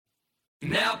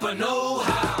Napa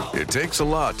know-how. It takes a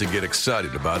lot to get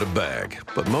excited about a bag,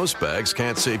 but most bags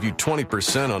can't save you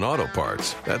 20% on auto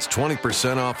parts. That's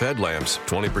 20% off headlamps,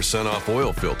 20% off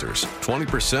oil filters,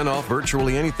 20% off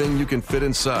virtually anything you can fit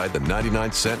inside the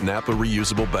 99-cent Napa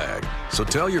reusable bag. So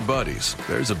tell your buddies,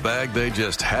 there's a bag they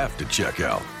just have to check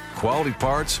out. Quality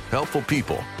parts, helpful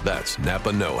people. That's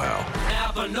Napa know-how.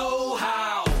 Napa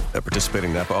know-how. At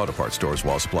participating Napa Auto Parts stores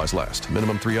while supplies last.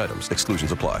 Minimum 3 items.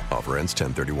 Exclusions apply. Offer ends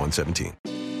 10/31/17.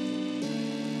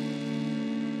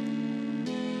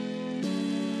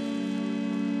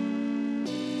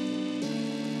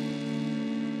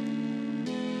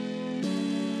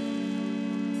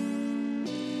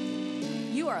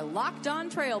 You are Locked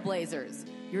On Trailblazers,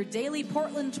 your daily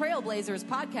Portland Trailblazers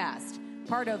podcast,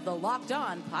 part of the Locked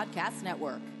On Podcast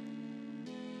Network.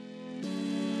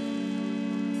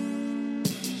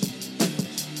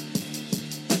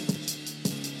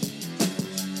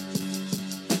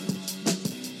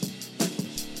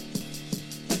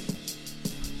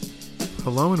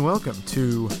 Hello and welcome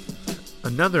to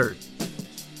another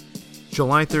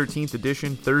July 13th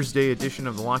edition, Thursday edition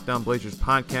of the Locked On Blazers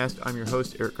podcast. I'm your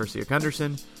host, Eric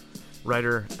Garcia-Gunderson,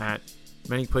 writer at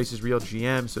many places, Real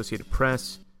GM, Associated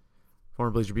Press, former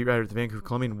Blazer beat writer at the Vancouver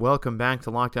Columbian. Welcome back to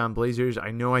Locked On Blazers.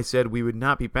 I know I said we would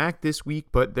not be back this week,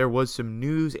 but there was some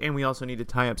news, and we also need to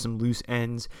tie up some loose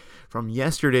ends from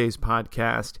yesterday's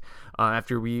podcast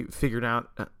after we figured out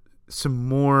some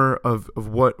more of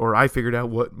what, or I figured out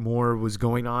what more was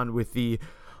going on with the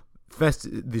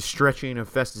stretching of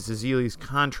Festus Ezeli's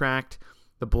contract.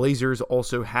 The Blazers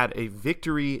also had a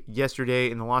victory yesterday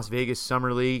in the Las Vegas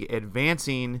Summer League,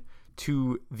 advancing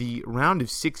to the round of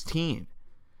 16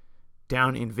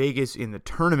 down in Vegas in the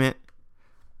tournament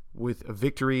with a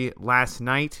victory last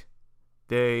night.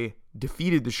 They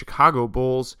defeated the Chicago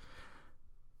Bulls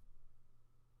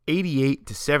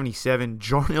 88-77.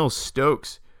 Jarnell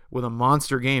Stokes with a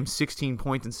monster game, 16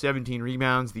 points and 17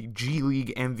 rebounds, the G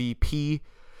League MVP,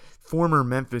 former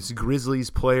Memphis Grizzlies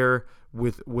player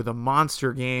with a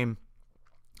monster game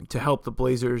to help the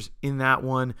Blazers in that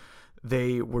one.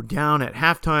 They were down at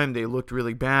halftime. They looked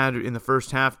really bad in the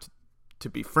first half, to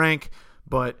be frank,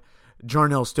 but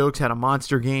Jarnell Stokes had a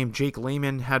monster game. Jake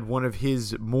Layman had one of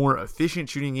his more efficient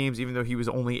shooting games, even though he was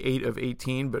only 8 of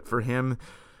 18, but for him,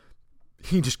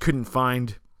 he just couldn't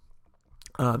find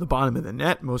the bottom of the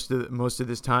net most of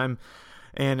this time.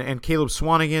 And Caleb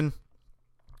Swanigan,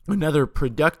 another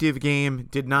productive game,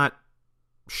 did not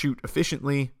shoot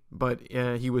efficiently, but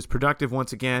he was productive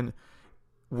once again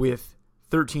with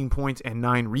 13 points and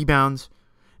 9 rebounds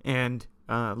and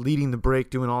leading the break,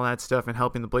 doing all that stuff and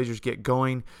helping the Blazers get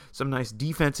going. Some nice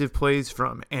defensive plays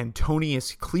from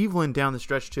Antonius Cleveland down the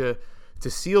stretch to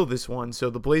seal this one. So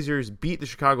the Blazers beat the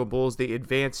Chicago Bulls. They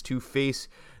advance to face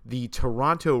the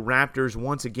Toronto Raptors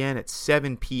once again at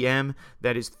 7 p.m.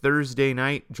 That is Thursday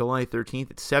night, July 13th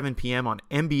at 7 p.m. on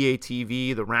NBA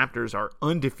TV. The Raptors are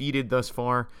undefeated thus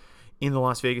far in the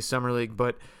Las Vegas Summer League,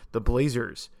 but the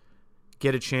Blazers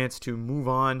get a chance to move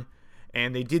on,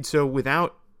 and they did so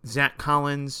without Zach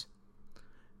Collins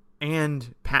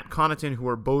and Pat Connaughton, who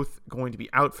are both going to be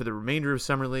out for the remainder of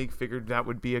Summer League. Figured that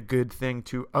would be a good thing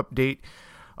to update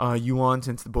you on,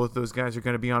 since both those guys are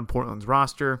going to be on Portland's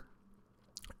roster.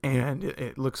 And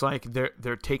it looks like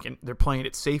they're playing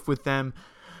it safe with them.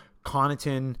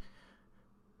 Connaughton,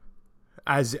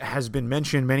 as has been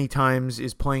mentioned many times,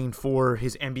 is playing for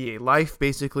his NBA life,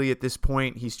 basically, at this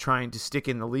point. He's trying to stick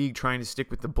in the league, trying to stick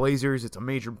with the Blazers. It's a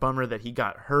major bummer that he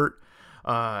got hurt.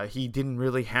 He didn't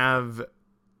really have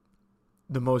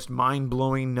the most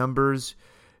mind-blowing numbers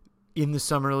in the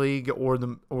Summer League or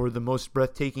the most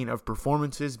breathtaking of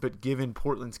performances, but given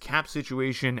Portland's cap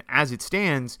situation as it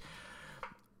stands,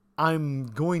 I'm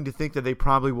going to think that they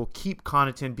probably will keep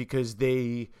Connaughton, because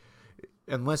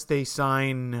unless they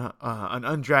sign an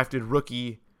undrafted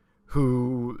rookie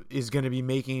who is going to be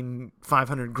making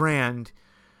 $500,000,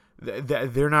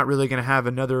 they're not really going to have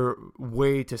another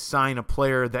way to sign a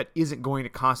player that isn't going to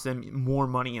cost them more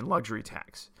money in luxury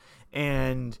tax.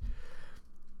 And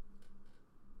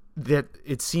that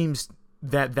it seems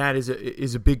that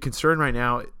is a big concern right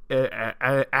now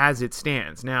as it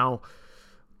stands. Now,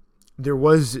 there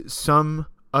were some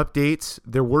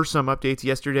updates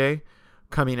yesterday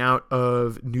coming out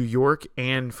of New York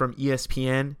and from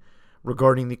ESPN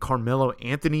regarding the Carmelo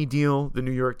Anthony deal. The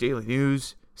New York Daily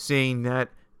News saying that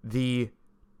the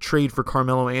trade for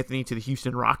Carmelo Anthony to the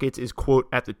Houston Rockets is, quote,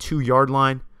 at the 2-yard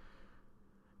line.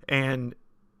 And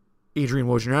Adrian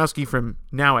Wojnarowski from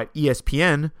now at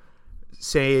ESPN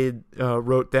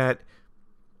wrote that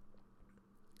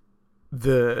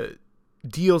the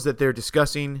deals that they're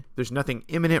discussing. There's nothing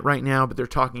imminent right now, but they're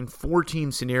talking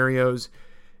 4-team scenarios.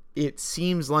 It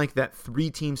seems like that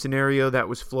 3-team scenario that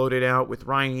was floated out with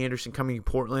Ryan Anderson coming to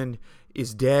Portland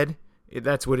is dead.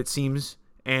 That's what it seems.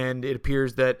 And it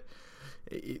appears that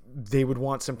they would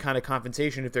want some kind of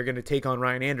compensation if they're going to take on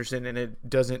Ryan Anderson, and it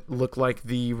doesn't look like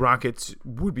the Rockets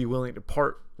would be willing to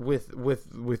part with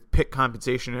pick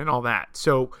compensation and all that.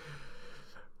 So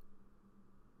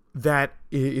that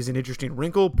is an interesting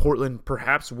wrinkle. Portland,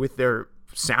 perhaps with their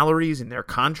salaries and their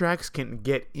contracts, can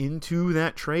get into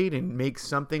that trade and make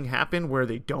something happen where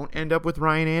they don't end up with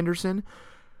Ryan Anderson.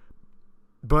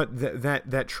 But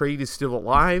that trade is still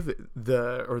alive.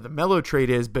 The Melo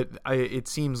trade is, but it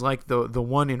seems like the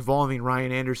one involving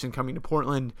Ryan Anderson coming to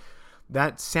Portland,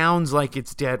 that sounds like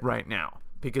it's dead right now,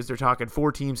 because they're talking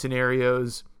 4-team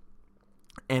scenarios,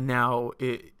 and now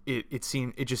it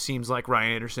just seems like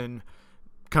Ryan Anderson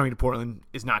coming to Portland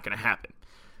is not going to happen.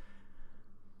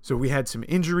 So we had some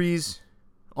injuries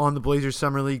on the Blazers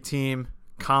Summer League team.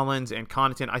 Collins and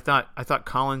Connaughton. I thought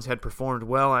Collins had performed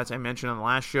well, as I mentioned on the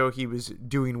last show. He was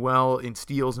doing well in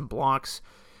steals and blocks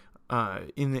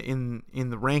in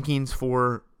the rankings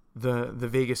for the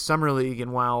Vegas Summer League.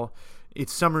 And while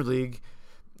it's Summer League,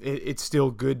 it's still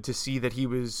good to see that he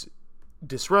was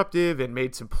disruptive and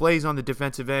made some plays on the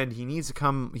defensive end.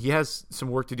 He has some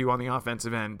work to do on the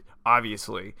offensive end,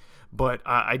 obviously, but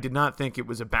I did not think it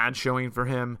was a bad showing for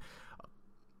him.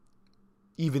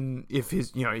 Even if he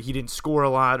didn't score a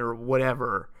lot or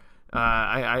whatever,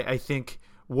 I think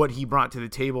what he brought to the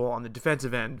table on the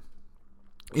defensive end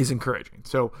is encouraging.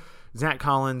 So Zach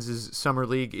Collins' Summer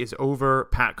League is over.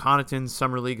 Pat Connaughton's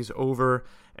Summer League is over.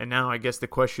 And now I guess the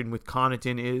question with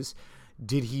Connaughton is,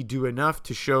 did he do enough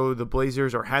to show the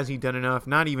Blazers, or has he done enough?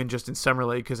 Not even just in Summer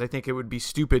League, because I think it would be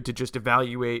stupid to just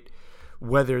evaluate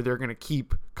whether they're going to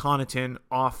keep Connaughton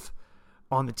off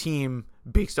on the team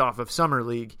based off of Summer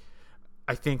League.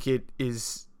 I think the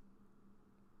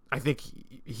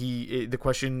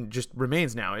question just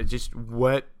remains now. It's just,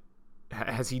 what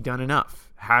has he done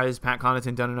enough? Has Pat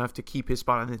Connaughton done enough to keep his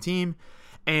spot on the team?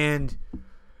 And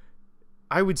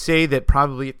I would say that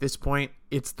probably at this point,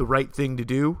 it's the right thing to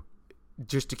do,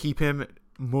 just to keep him,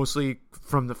 mostly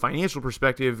from the financial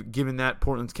perspective, given that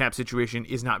Portland's cap situation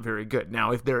is not very good.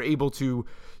 Now, if they're able to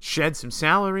shed some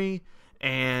salary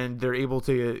and they're able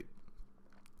to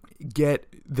get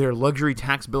their luxury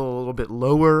tax bill a little bit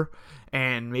lower,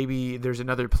 and maybe there's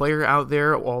another player out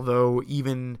there, although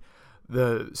even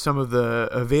some of the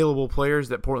available players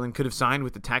that Portland could have signed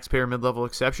with the taxpayer mid-level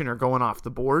exception are going off the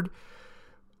board,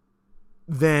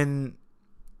 then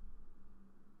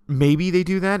maybe they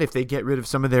do that. If they get rid of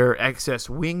some of their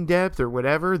excess wing depth or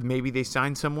whatever, maybe they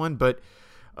sign someone. But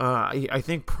I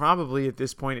think probably at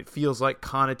this point it feels like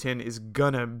Connaughton is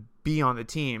going to be on the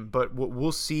team. But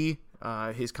we'll see.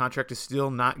 His contract is still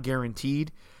not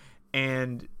guaranteed,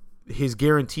 and his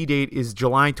guarantee date is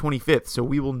July 25th. So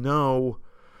we will know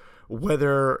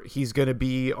whether he's going to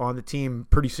be on the team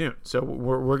pretty soon. So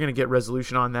we're going to get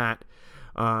resolution on that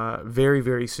very,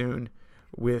 very soon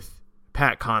with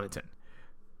Pat Connaughton.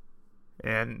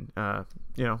 And,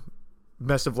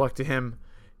 best of luck to him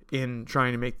in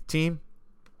trying to make the team.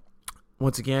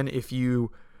 Once again, if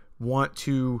you want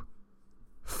to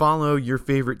follow your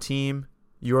favorite team,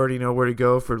 you already know where to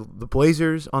go for the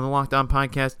Blazers on the Locked On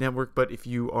Podcast Network. But if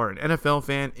you are an NFL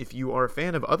fan, if you are a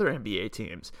fan of other NBA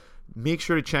teams, make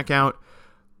sure to check out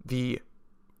the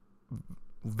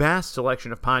vast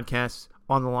selection of podcasts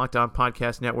on the Locked On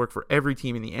Podcast Network for every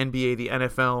team in the NBA, the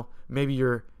NFL. Maybe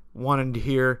you're wanting to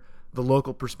hear the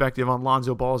local perspective on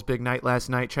Lonzo Ball's big night last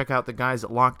night. Check out the guys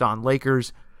at Locked On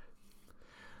Lakers.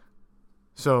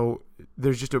 So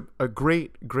there's just a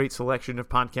great, great selection of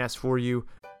podcasts for you.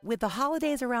 With the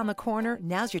holidays around the corner,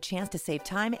 now's your chance to save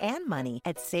time and money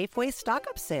at Safeway's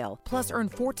stock-up sale. Plus, earn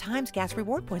 4 times gas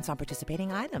reward points on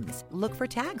participating items. Look for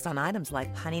tags on items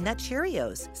like Honey Nut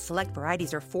Cheerios. Select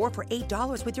varieties are 4 for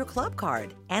 $8 with your club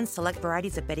card. And select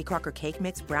varieties of Betty Crocker Cake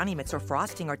Mix, Brownie Mix, or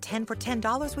Frosting are 10 for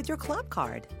 $10 with your club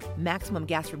card. Maximum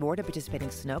gas reward at participating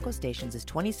Sunoco stations is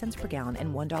 20 cents per gallon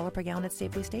and $1 per gallon at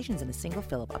Safeway stations in a single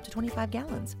fill-up up to 25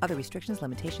 gallons. Other restrictions,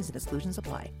 limitations, and exclusions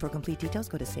apply. For complete details,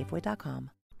 go to Safeway.com.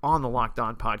 On the Locked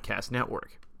On Podcast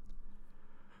Network.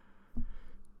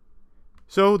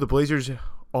 So the Blazers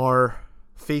are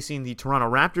facing the Toronto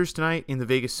Raptors tonight in the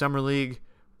Vegas Summer League.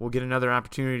 We'll get another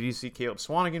opportunity to see Caleb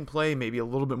Swanigan play, maybe a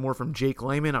little bit more from Jake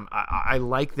Layman. I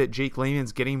like that Jake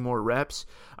Layman's getting more reps.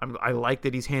 I like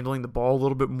that he's handling the ball a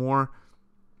little bit more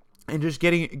and just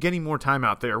getting more time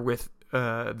out there with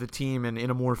the team and in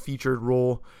a more featured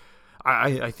role.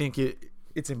 I think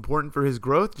it's important for his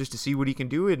growth just to see what he can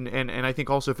do, and I think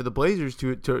also for the Blazers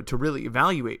to really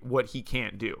evaluate what he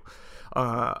can't do.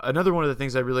 Another one of the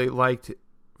things I really liked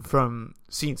from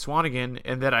seeing Swanigan,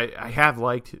 and that I have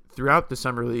liked throughout the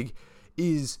Summer League,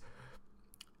 is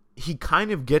he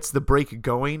kind of gets the break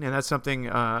going, and that's something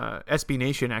SB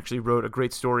Nation actually wrote a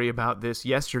great story about this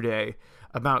yesterday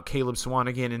about Caleb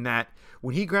Swanigan, in that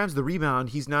when he grabs the rebound,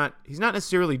 he's not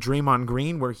necessarily Draymond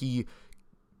Green where he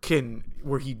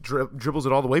dribbles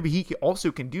it all the way, but he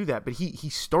also can do that. But he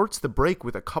starts the break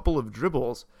with a couple of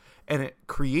dribbles, and it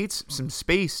creates some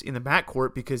space in the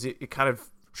backcourt because it kind of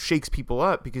shakes people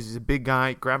up because he's a big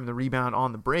guy grabbing the rebound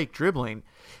on the break, dribbling,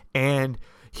 and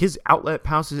his outlet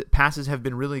passes have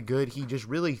been really good. He just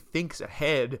really thinks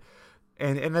ahead,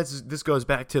 and this goes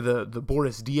back to the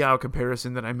Boris Diaw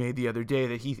comparison that I made the other day,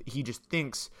 that he just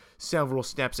thinks several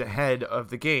steps ahead of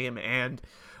the game, and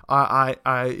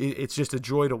it's just a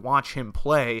joy to watch him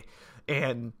play.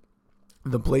 And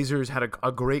the Blazers had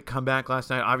a great comeback last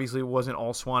night. Obviously, it wasn't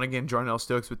all Swanigan. Jarnell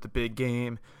Stokes with the big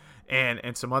game,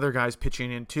 and some other guys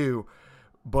pitching in too,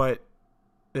 but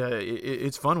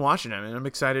it's fun watching him, and I'm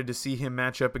excited to see him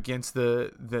match up against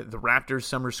the Raptors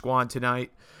summer squad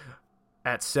tonight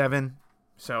at 7.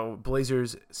 So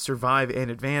Blazers survive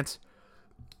and advance.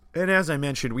 And as I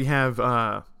mentioned, we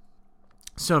have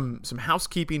some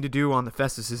housekeeping to do on the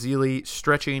Festus Ezeli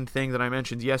stretching thing that I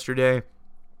mentioned yesterday.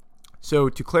 So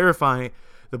to clarify,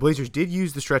 the Blazers did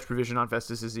use the stretch provision on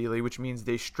Festus Ezeli, which means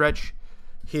they stretch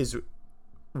his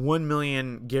 $1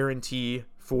 million guarantee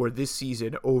for this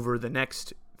season over the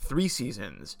next 3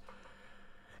 seasons.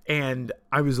 And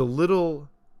I was a little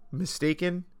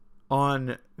mistaken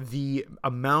on the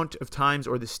amount of times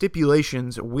or the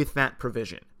stipulations with that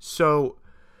provision. So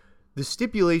the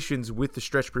stipulations with the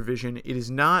stretch provision, it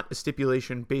is not a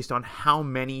stipulation based on how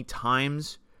many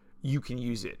times you can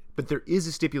use it, but there is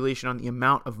a stipulation on the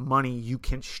amount of money you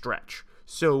can stretch.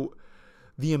 So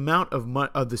the amount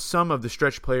of the sum of the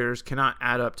stretch players cannot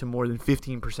add up to more than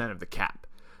 15% of the cap.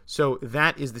 So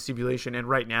that is the stipulation, and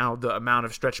right now the amount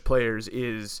of stretch players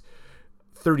is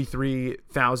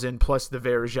 $33,000 plus the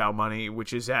Varejao money,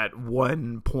 which is at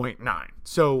 1.9.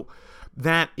 So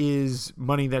that is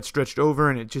money that's stretched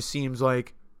over, and it just seems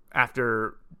like,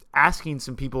 after asking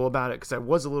some people about it, because I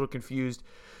was a little confused,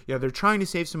 they're trying to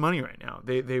save some money right now.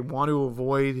 They want to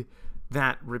avoid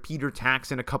that repeater tax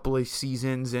in a couple of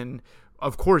seasons, and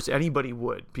of course anybody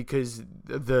would, because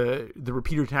the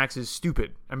repeater tax is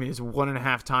stupid. I mean, it's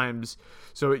 1.5 times,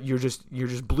 so you're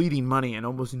just bleeding money, and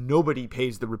almost nobody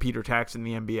pays the repeater tax in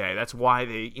the NBA. That's why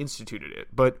they instituted it.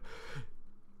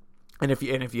 And if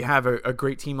you have a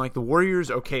great team like the Warriors,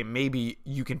 okay, maybe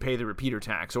you can pay the repeater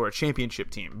tax, or a championship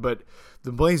team. But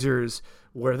the Blazers,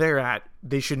 where they're at,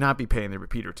 they should not be paying the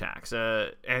repeater tax.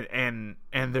 And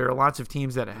there are lots of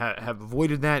teams that have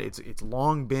avoided that. It's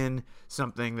long been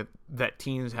something that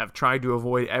teams have tried to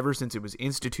avoid ever since it was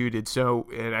instituted. So,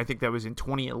 and I think that was in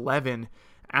 2011,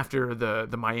 after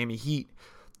the Miami Heat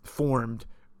formed,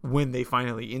 when they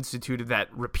finally instituted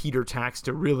that repeater tax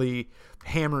to really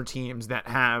hammer teams that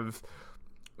have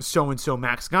so-and-so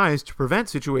max guys, to prevent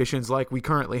situations like we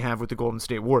currently have with the Golden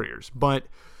State Warriors. But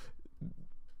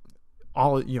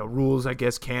all rules, I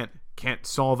guess, can't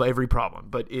solve every problem,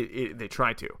 but they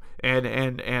try to,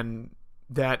 and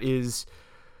that is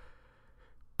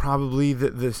probably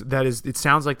that is. It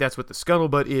sounds like that's what the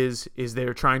scuttlebutt is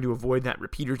they're trying to avoid that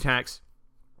repeater tax,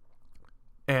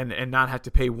 and not have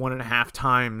to pay 1.5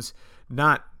 times,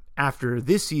 not after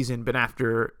this season, but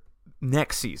after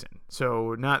next season.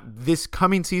 So not this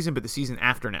coming season, but the season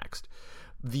after next.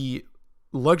 The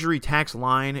luxury tax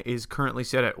line is currently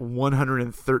set at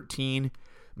 $113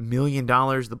 million.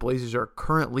 The Blazers are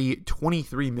currently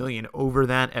 $23 million over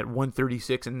that at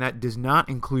 $136, and that does not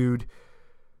include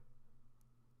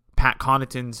Pat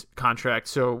Connaughton's contract.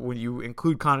 So when you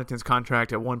include Connaughton's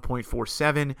contract at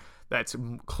 1.47, that's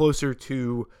closer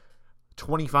to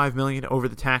 $25 million over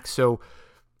the tax. So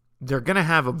they're going to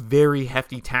have a very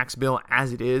hefty tax bill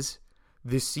as it is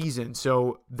this season.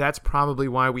 So that's probably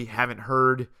why we haven't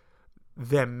heard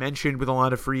them mentioned with a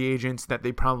lot of free agents that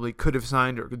they probably could have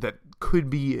signed, or that could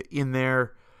be in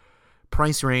their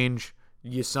price range.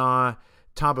 You saw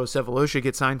Thabo Sefolosha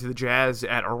get signed to the Jazz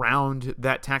at around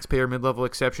that taxpayer mid-level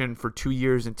exception for 2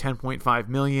 years and $10.5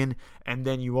 million. And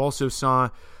then you also saw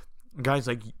guys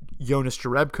like Jonas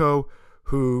Jerebko,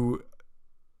 who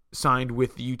signed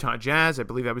with the Utah Jazz. I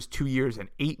believe that was 2 years and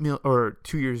or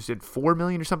 2 years and $4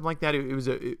 million or something like that.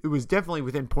 It was definitely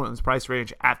within Portland's price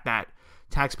range at that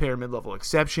taxpayer mid-level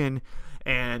exception.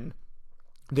 And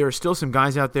there are still some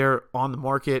guys out there on the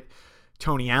market.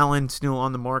 Tony Allen still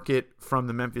on the market from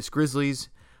the Memphis Grizzlies.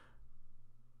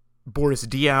 Boris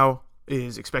Diaw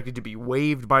is expected to be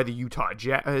waived by the Utah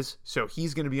Jazz, so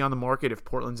he's going to be on the market if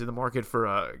Portland's in the market for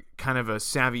a kind of a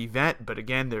savvy vet. But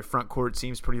again, their front court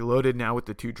seems pretty loaded now with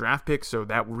the 2 draft picks, so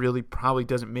that really probably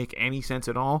doesn't make any sense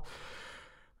at all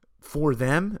for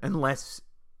them unless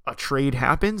a trade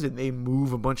happens and they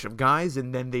move a bunch of guys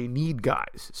and then they need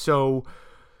guys. So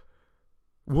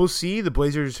we'll see. The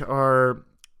Blazers are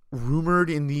rumored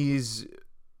in these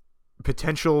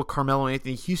potential Carmelo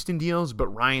Anthony Houston deals, but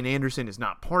Ryan Anderson is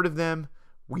not part of them.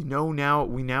 We now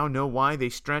know why they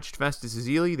stretched Festus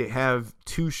Ezeli. They have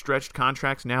 2 stretched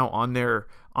contracts now on their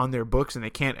books, and they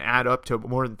can't add up to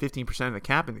more than 15% of the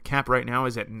cap. And the cap right now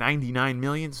is at $99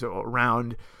 million, so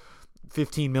around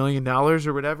 $15 million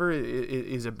or whatever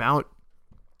is about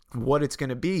what it's going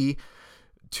to be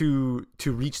to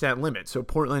reach that limit. So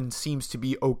Portland seems to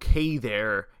be okay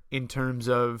there in terms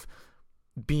of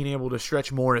being able to stretch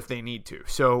more if they need to.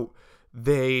 So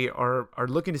they are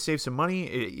looking to save some money.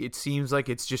 It seems like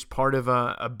it's just part of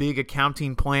a big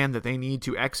accounting plan that they need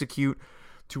to execute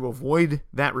to avoid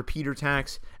that repeater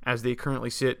tax, as they currently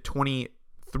sit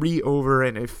 23 over,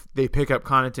 and if they pick up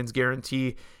Connaughton's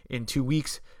guarantee in 2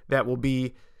 weeks, that will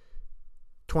be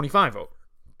 25 over.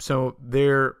 So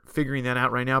they're figuring that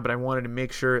out right now, but I wanted to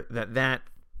make sure that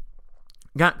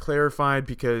got clarified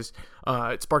because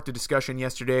it sparked a discussion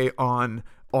yesterday on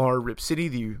our Rip City,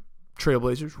 the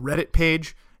Trailblazers Reddit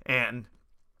page, and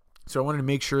so I wanted to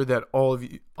make sure that all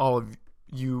of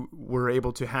you were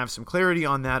able to have some clarity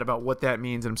on that about what that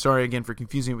means. And I'm sorry again for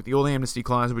confusing it with the old amnesty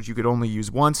clause, which you could only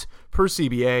use once per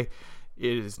CBA.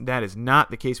 That is not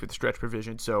the case with the stretch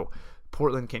provision. So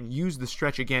Portland can use the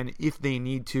stretch again if they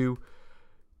need to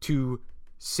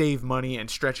save money and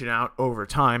stretch it out over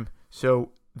time.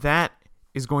 So that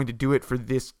is going to do it for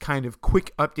this kind of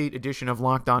quick update edition of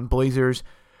Locked On Blazers.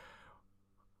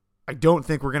 I don't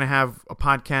think we're going to have a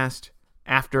podcast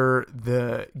after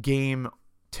the game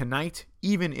tonight,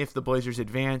 even if the Blazers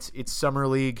advance. It's Summer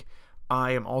League.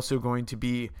 I am also going to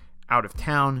be out of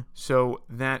town, so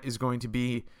that is going to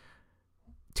be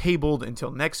tabled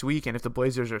until next week. And if the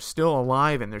Blazers are still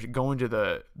alive and they're going to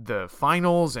the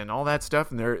finals and all that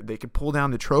stuff, and they could pull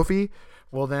down the trophy,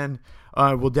 well then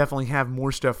we'll definitely have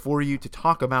more stuff for you to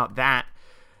talk about that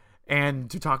and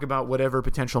to talk about whatever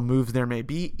potential moves there may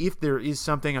be. If there is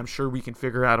something, I'm sure we can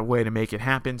figure out a way to make it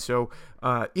happen. So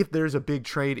if there's a big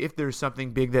trade, if there's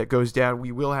something big that goes down,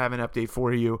 we will have an update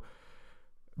for you.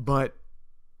 But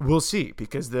we'll see,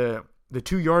 because the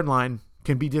 2-yard line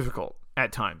can be difficult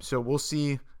at times. So we'll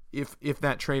see if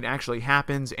that trade actually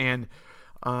happens. And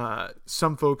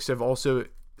some folks have also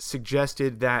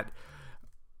suggested that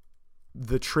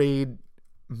the trade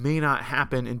may not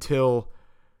happen until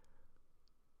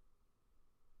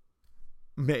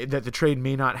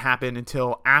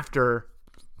after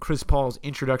Chris Paul's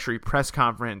introductory press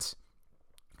conference,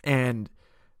 and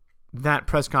that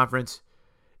press conference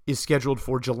is scheduled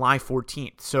for July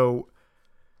 14th. So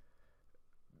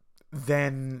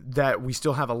then that we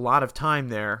still have a lot of time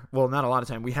there. Well, not a lot of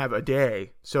time. We have a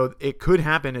day. So it could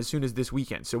happen as soon as this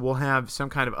weekend. So we'll have some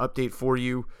kind of update for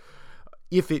you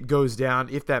if it goes down,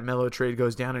 if that Melo trade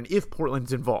goes down, and if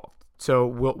Portland's involved. So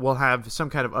we'll have some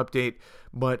kind of update.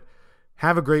 But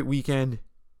have a great weekend.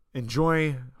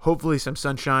 Enjoy, hopefully, some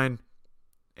sunshine.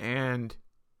 And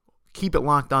keep it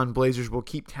locked on Blazers. We'll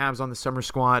keep tabs on the summer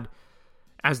squad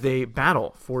as they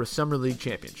battle for a Summer League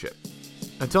championship.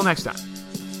 Until next time.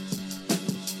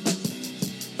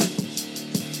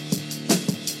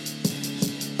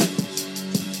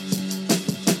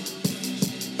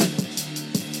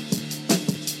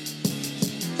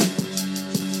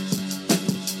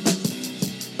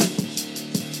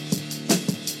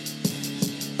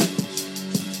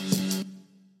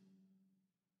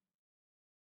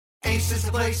 Ace is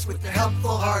the place with the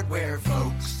helpful hardware,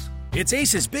 folks. It's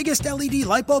Ace's biggest LED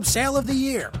light bulb sale of the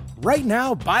year. Right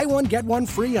now, buy one, get one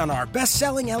free on our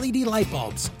best-selling LED light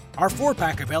bulbs. Our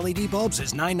 4-pack of LED bulbs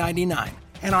is $9.99,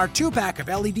 and our 2-pack of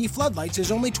LED floodlights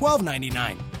is only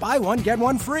 $12.99. Buy one, get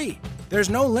one free. There's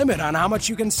no limit on how much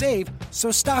you can save,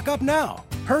 so stock up now.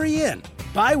 Hurry in.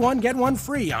 Buy one, get one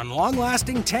free on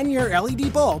long-lasting 10-year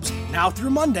LED bulbs now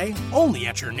through Monday, only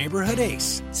at your neighborhood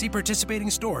Ace. See participating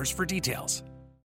stores for details.